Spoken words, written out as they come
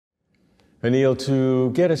Anil, to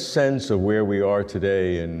get a sense of where we are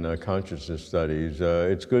today in consciousness studies,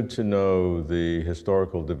 it's good to know the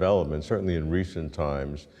historical development, certainly in recent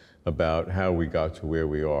times, about how we got to where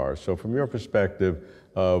we are. So from your perspective,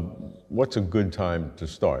 what's a good time to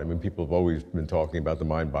start? I mean, people have always been talking about the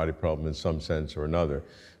mind-body problem in some sense or another.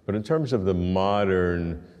 But in terms of the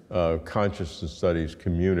modern consciousness studies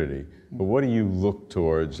community, what do you look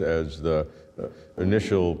towards as the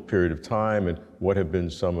initial period of time, and what have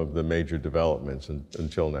been some of the major developments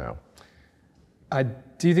until now? I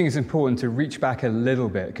do think it's important to reach back a little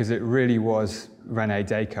bit, because it really was René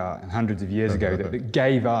Descartes hundreds of years ago that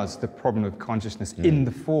gave us the problem of consciousness in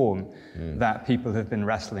the form that people have been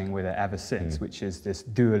wrestling with it ever since, which is this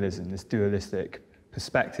dualism, this dualistic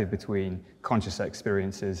perspective between conscious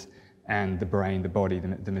experiences and the brain, the body,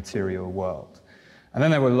 the material world. And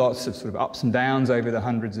then there were lots of sort of ups and downs over the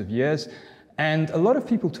hundreds of years. And a lot of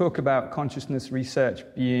people talk about consciousness research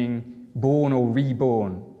being born or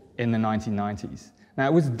reborn in the 1990s. Now,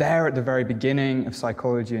 it was there at the very beginning of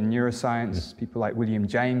psychology and neuroscience. People like William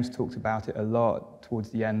James talked about it a lot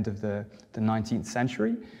towards the end of the 19th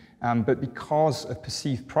century. But because of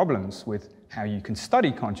perceived problems with how you can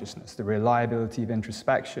study consciousness, the reliability of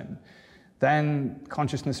introspection, then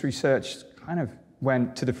consciousness research kind of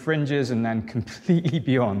went to the fringes and then completely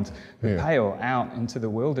beyond the pale out into the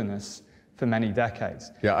wilderness for many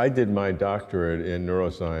decades. Yeah, I did my doctorate in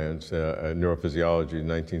neuroscience, neurophysiology in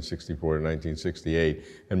 1964 to 1968,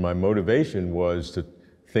 and my motivation was to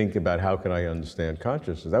think about how can I understand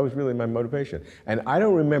consciousness. That was really my motivation. And I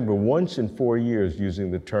don't remember once in 4 years using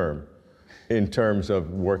the term in terms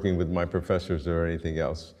of working with my professors or anything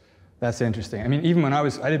else. That's interesting. I mean, even when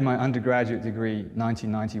I did my undergraduate degree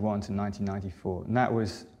 1991 to 1994, and that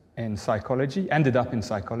was in psychology, ended up in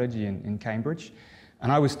psychology in Cambridge.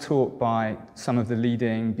 And I was taught by some of the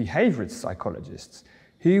leading behaviorist psychologists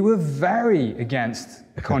who were very against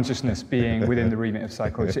consciousness being within the remit of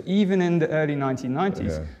psychology. So even in the early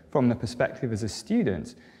 1990s, from the perspective as a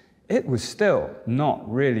student, it was still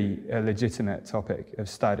not really a legitimate topic of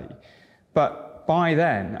study. But by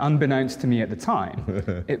then, unbeknownst to me at the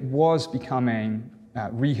time, it was becoming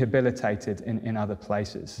rehabilitated in other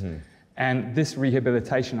places. And this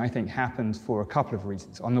rehabilitation, I think, happened for a couple of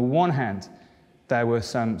reasons. On the one hand, there were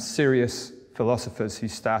some serious philosophers who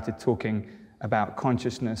started talking about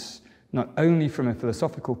consciousness, not only from a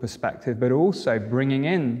philosophical perspective, but also bringing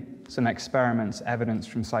in some experiments, evidence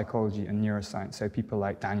from psychology and neuroscience. So people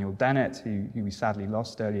like Daniel Dennett, who we sadly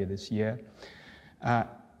lost earlier this year.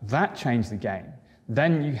 That changed the game.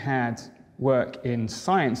 Then you had work in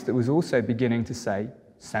science that was also beginning to say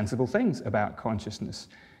sensible things about consciousness.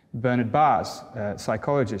 Bernard Baars, a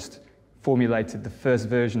psychologist, formulated the first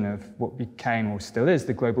version of what became, or still is,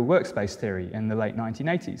 the global workspace theory in the late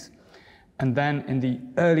 1980s. And then in the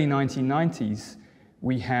early 1990s,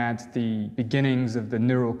 we had the beginnings of the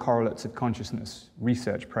neural correlates of consciousness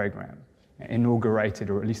research program,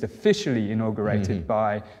 inaugurated, or at least officially inaugurated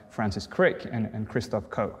by Francis Crick and Christoph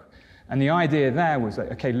Koch. And the idea there was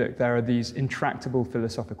that, okay, look, there are these intractable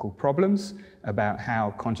philosophical problems about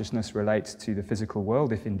how consciousness relates to the physical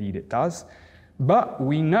world, if indeed it does. But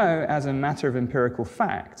we know, as a matter of empirical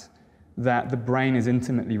fact, that the brain is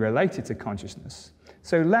intimately related to consciousness.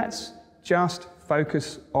 So let's just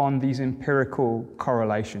focus on these empirical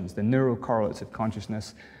correlations, the neural correlates of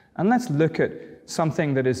consciousness, and let's look at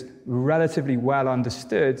something that is relatively well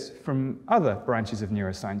understood from other branches of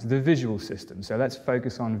neuroscience, the visual system. So let's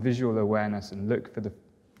focus on visual awareness and look for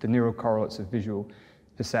the neural correlates of visual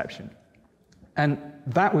perception. And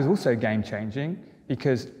that was also game-changing,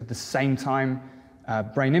 because at the same time,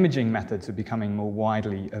 brain imaging methods are becoming more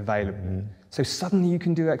widely available. So suddenly you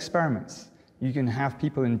can do experiments. You can have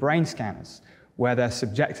people in brain scanners where their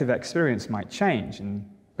subjective experience might change. In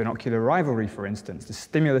binocular rivalry, for instance, the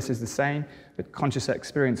stimulus is the same, but conscious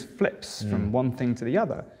experience flips from one thing to the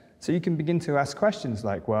other. So you can begin to ask questions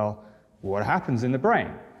like, well, what happens in the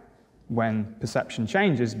brain when perception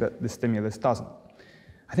changes, but the stimulus doesn't?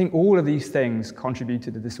 I think all of these things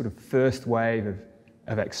contributed to this sort of first wave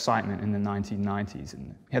of excitement in the 1990s. And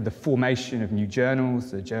we had the formation of new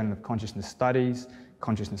journals, the Journal of Consciousness Studies,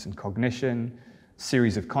 Consciousness and Cognition,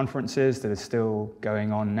 series of conferences that are still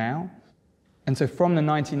going on now. And so from the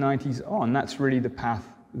 1990s on, that's really the path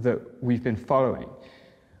that we've been following.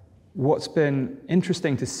 What's been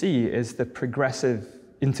interesting to see is the progressive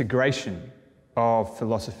integration of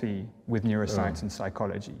philosophy with neuroscience and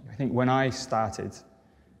psychology. I think when I started,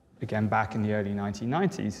 again back in the early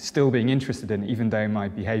 1990s, still being interested in it, even though my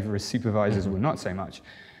behaviorist supervisors were not so much,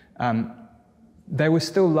 there were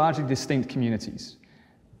still largely distinct communities.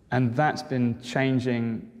 And that's been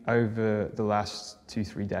changing over the last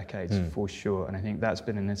 2-3 decades for sure, and I think that's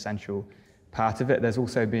been an essential part of it. There's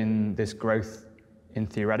also been this growth in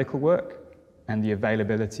theoretical work and the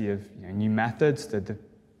availability of new methods, the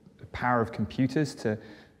power of computers to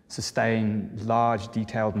sustain large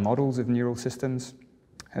detailed models of neural systems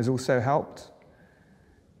has also helped.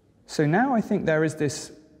 So now I think there is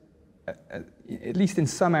this, at least in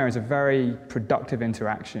some areas, a very productive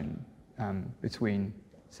interaction between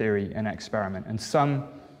theory and experiment. And some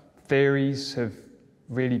theories have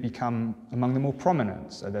really become among the more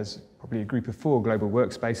prominent. So there's probably a group of 4: global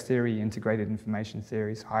workspace theory, integrated information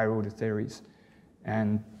theories, higher order theories,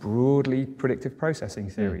 and broadly predictive processing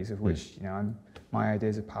theories, of which my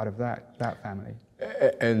ideas are part of that family.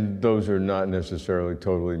 And those are not necessarily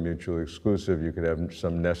totally mutually exclusive. You could have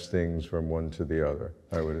some nestings from one to the other,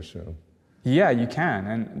 I would assume. Yeah, you can,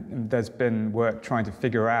 and there's been work trying to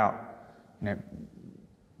figure out,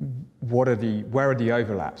 where are the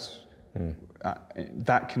overlaps?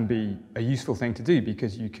 That can be a useful thing to do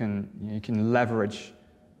because you can leverage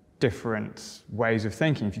different ways of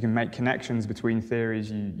thinking. If you can make connections between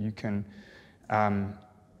theories, you can,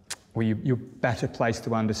 you're better placed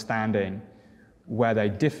to understanding where they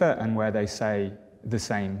differ and where they say the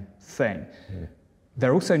same thing.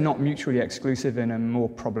 They're also not mutually exclusive in a more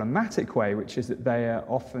problematic way, which is that they are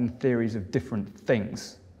often theories of different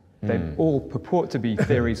things. They all purport to be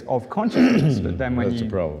theories of consciousness, but then when you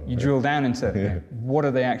drill down into what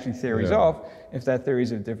are they actually theories of, if they're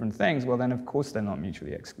theories of different things, well then of course they're not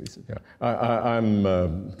mutually exclusive. I'm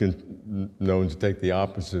known to take the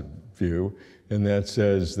opposite view, and that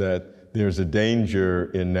says that there's a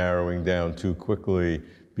danger in narrowing down too quickly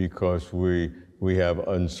because we have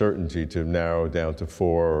uncertainty to narrow down to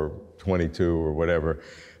 4 or 22 or whatever.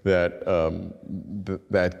 That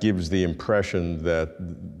gives the impression that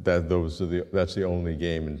that's the only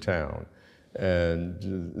game in town.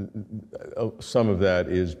 And some of that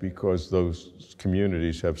is because those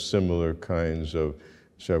communities have similar kinds of,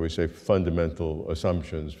 shall we say, fundamental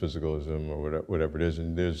assumptions, physicalism or whatever it is.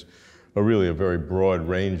 And there's really a very broad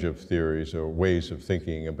range of theories or ways of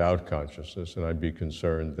thinking about consciousness. And I'd be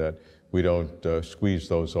concerned that we don't squeeze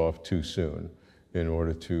those off too soon in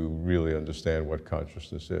order to really understand what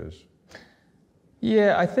consciousness is.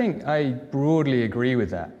 Yeah, I think I broadly agree with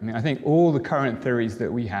that. I mean, I think all the current theories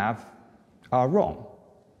that we have are wrong.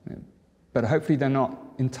 But hopefully they're not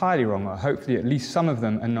entirely wrong, or hopefully at least some of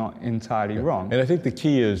them are not entirely wrong. And I think the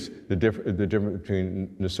key is the difference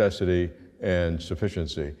between necessity and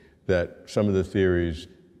sufficiency, that some of the theories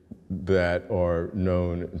that are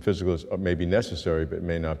known in physicalists may be necessary but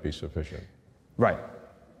may not be sufficient. Right.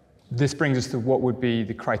 This brings us to what would be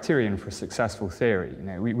the criterion for a successful theory.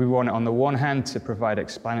 We want it on the one hand to provide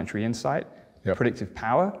explanatory insight, predictive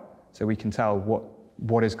power, so we can tell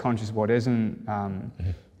what is conscious, what isn't,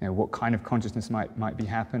 what kind of consciousness might be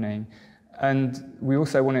happening. And we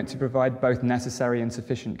also want it to provide both necessary and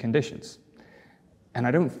sufficient conditions. And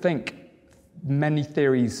I don't think many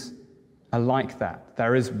theories are like that.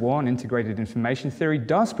 There is one, integrated information theory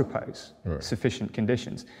does propose sufficient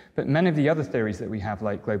conditions, but many of the other theories that we have,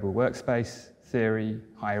 like global workspace theory,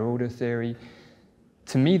 higher order theory,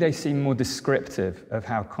 to me they seem more descriptive of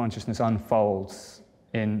how consciousness unfolds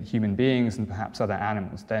in human beings and perhaps other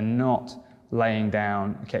animals. They're not laying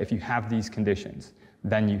down, okay, if you have these conditions,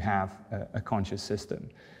 then you have a conscious system.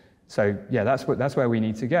 So yeah, that's where we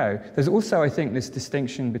need to go. There's also, I think, this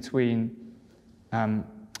distinction between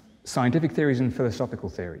scientific theories and philosophical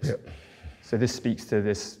theories. So this speaks to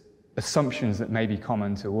this assumptions that may be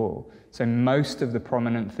common to all. So most of the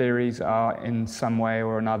prominent theories are in some way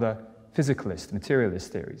or another physicalist,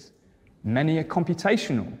 materialist theories. Many are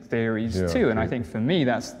computational theories too, and I think for me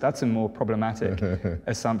that's a more problematic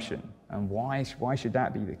assumption. And why should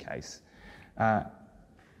that be the case? And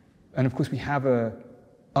of course we have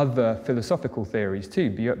other philosophical theories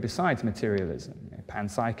too, besides materialism,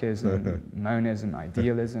 panpsychism, monism,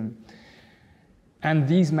 idealism. And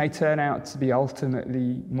these may turn out to be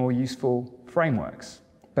ultimately more useful frameworks.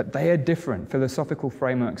 But they are different. Philosophical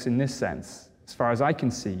frameworks in this sense, as far as I can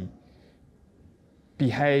see,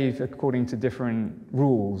 behave according to different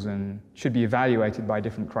rules and should be evaluated by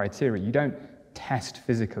different criteria. You don't test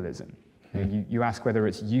physicalism. You ask whether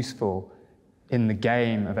it's useful in the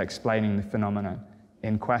game of explaining the phenomena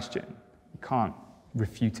in question. You can't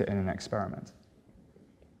refute it in an experiment.